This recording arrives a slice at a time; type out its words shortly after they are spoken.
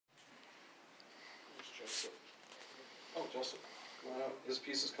Joseph. Oh, Joseph, come on out. His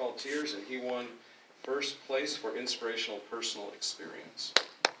piece is called Tears, and he won first place for Inspirational Personal Experience.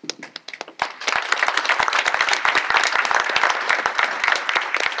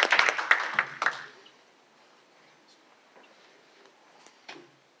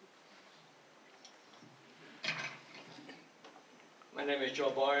 My name is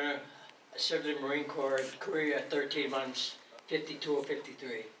Joe Barna. I served in the Marine Corps in Korea 13 months, 52 or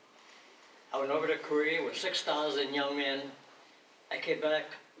 53. I went over to Korea with 6,000 young men. I came back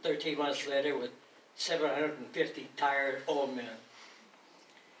 13 months later with 750 tired old men.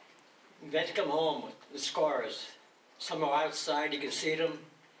 Vets come home with scars. Some are outside, you can see them.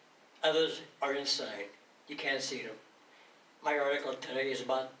 Others are inside, you can't see them. My article today is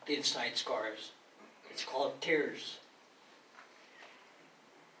about the inside scars. It's called Tears.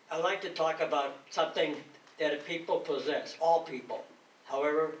 I'd like to talk about something that people possess, all people.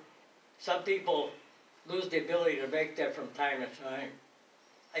 However, some people lose the ability to make that from time to time.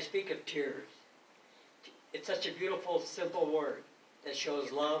 I speak of tears. It's such a beautiful, simple word that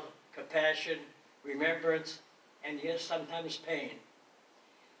shows love, compassion, remembrance, and yes, sometimes pain.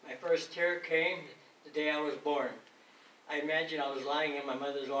 My first tear came the day I was born. I imagine I was lying in my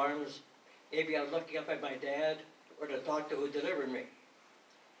mother's arms. Maybe I was looking up at my dad or the doctor who delivered me.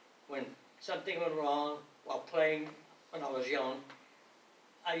 When something went wrong while playing when I was young,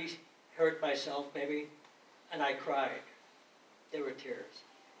 I hurt myself maybe, and I cried. There were tears.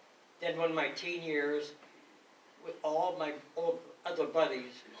 Then when my teen years, with all my old other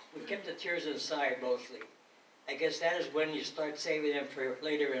buddies, we kept the tears inside mostly. I guess that is when you start saving them for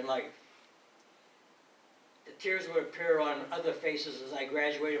later in life. The tears would appear on other faces as I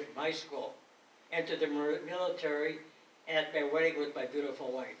graduated from high school, entered the military, and at my wedding with my beautiful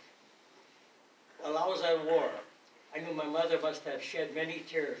wife. While I was at war, I knew my mother must have shed many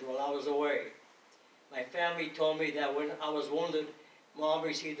tears while I was away. My family told me that when I was wounded, Mom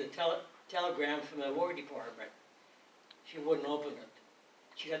received a telegram from the War Department. She wouldn't open it.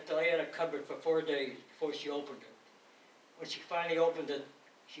 She had to lay in a cupboard for 4 days before she opened it. When she finally opened it,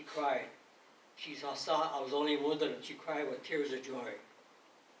 she cried. She saw I was only wounded, and she cried with tears of joy.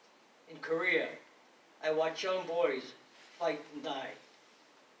 In Korea, I watched young boys fight and die.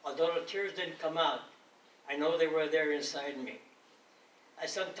 Although the tears didn't come out, I know they were there inside me. I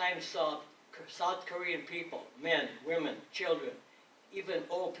sometimes saw South Korean people, men, women, children, even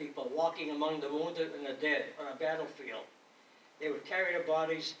old people walking among the wounded and the dead on a battlefield. They would carry their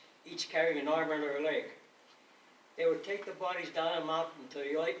bodies, each carrying an arm and a leg. They would take the bodies down a mountain to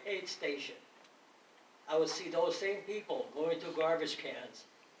the aid station. I would see those same people going to garbage cans,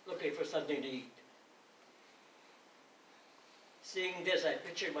 looking for something to eat. Seeing this, I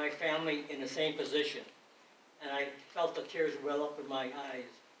pictured my family in the same position, and I felt the tears well up in my eyes.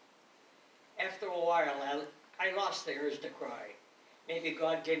 After a while, I lost the urge to cry. Maybe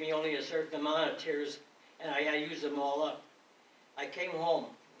God gave me only a certain amount of tears, and I used them all up. I came home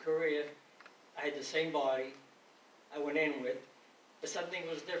from Korea. I had the same body I went in with, but something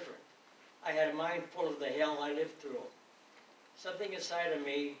was different. I had a mind full of the hell I lived through. Something inside of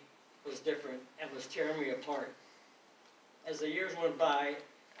me was different and was tearing me apart. As the years went by,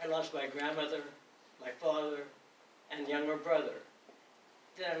 I lost my grandmother, my father, and younger brother.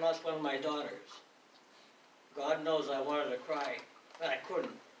 Then I lost one of my daughters. God knows I wanted to cry, but I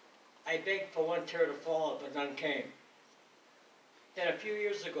couldn't. I begged for one tear to fall, but none came. Then a few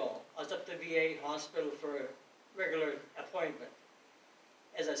years ago, I was up at the VA hospital for a regular appointment.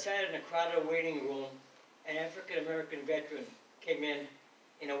 As I sat in a crowded waiting room, an African-American veteran came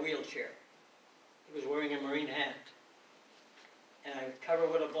in a wheelchair. He was wearing a Marine hat, and I was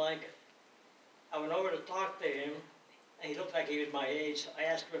covered with a blanket. I went over to talk to him, and he looked like he was my age. I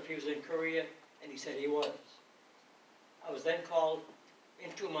asked him if he was in Korea, and he said he was. I was then called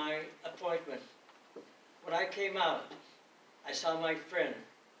into my appointment. When I came out, I saw my friend.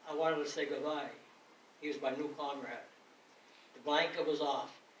 I wanted to say goodbye. He was my new comrade. The blanket was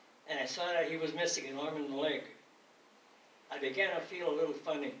off, and I saw that he was missing an arm and a leg. I began to feel a little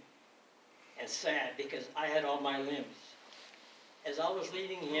funny and sad because I had all my limbs. As I was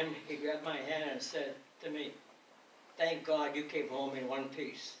leading him, he grabbed my hand and said to me, "Thank God you came home in one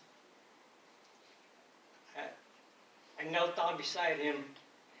piece." I knelt down beside him,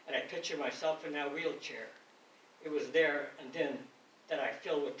 and I pictured myself in that wheelchair. It was there and then that I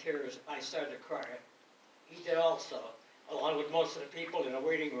filled with tears. I started to cry. He did also, along with most of the people in the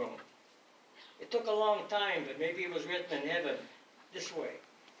waiting room. It took a long time, but maybe it was written in heaven this way.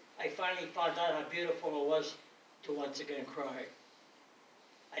 I finally found out how beautiful it was to once again cry.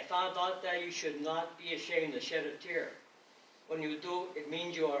 I found out that you should not be ashamed to shed a tear. When you do, it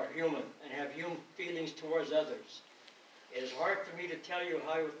means you are human and have human feelings feelings towards others. It is hard for me to tell you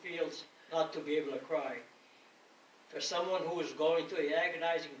how it feels not to be able to cry. For someone who is going through the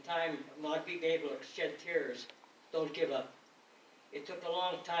agonizing time of not being able to shed tears, don't give up. It took a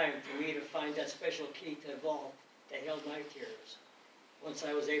long time for me to find that special key to the vault that held my tears. Once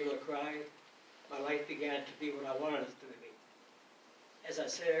I was able to cry, my life began to be what I wanted it to be. As I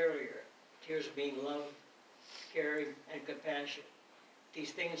said earlier, tears being love, caring, and compassion.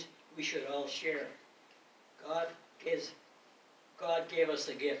 These things we should all share. God gave us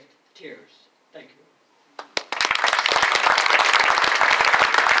the gift, tears. Thank you.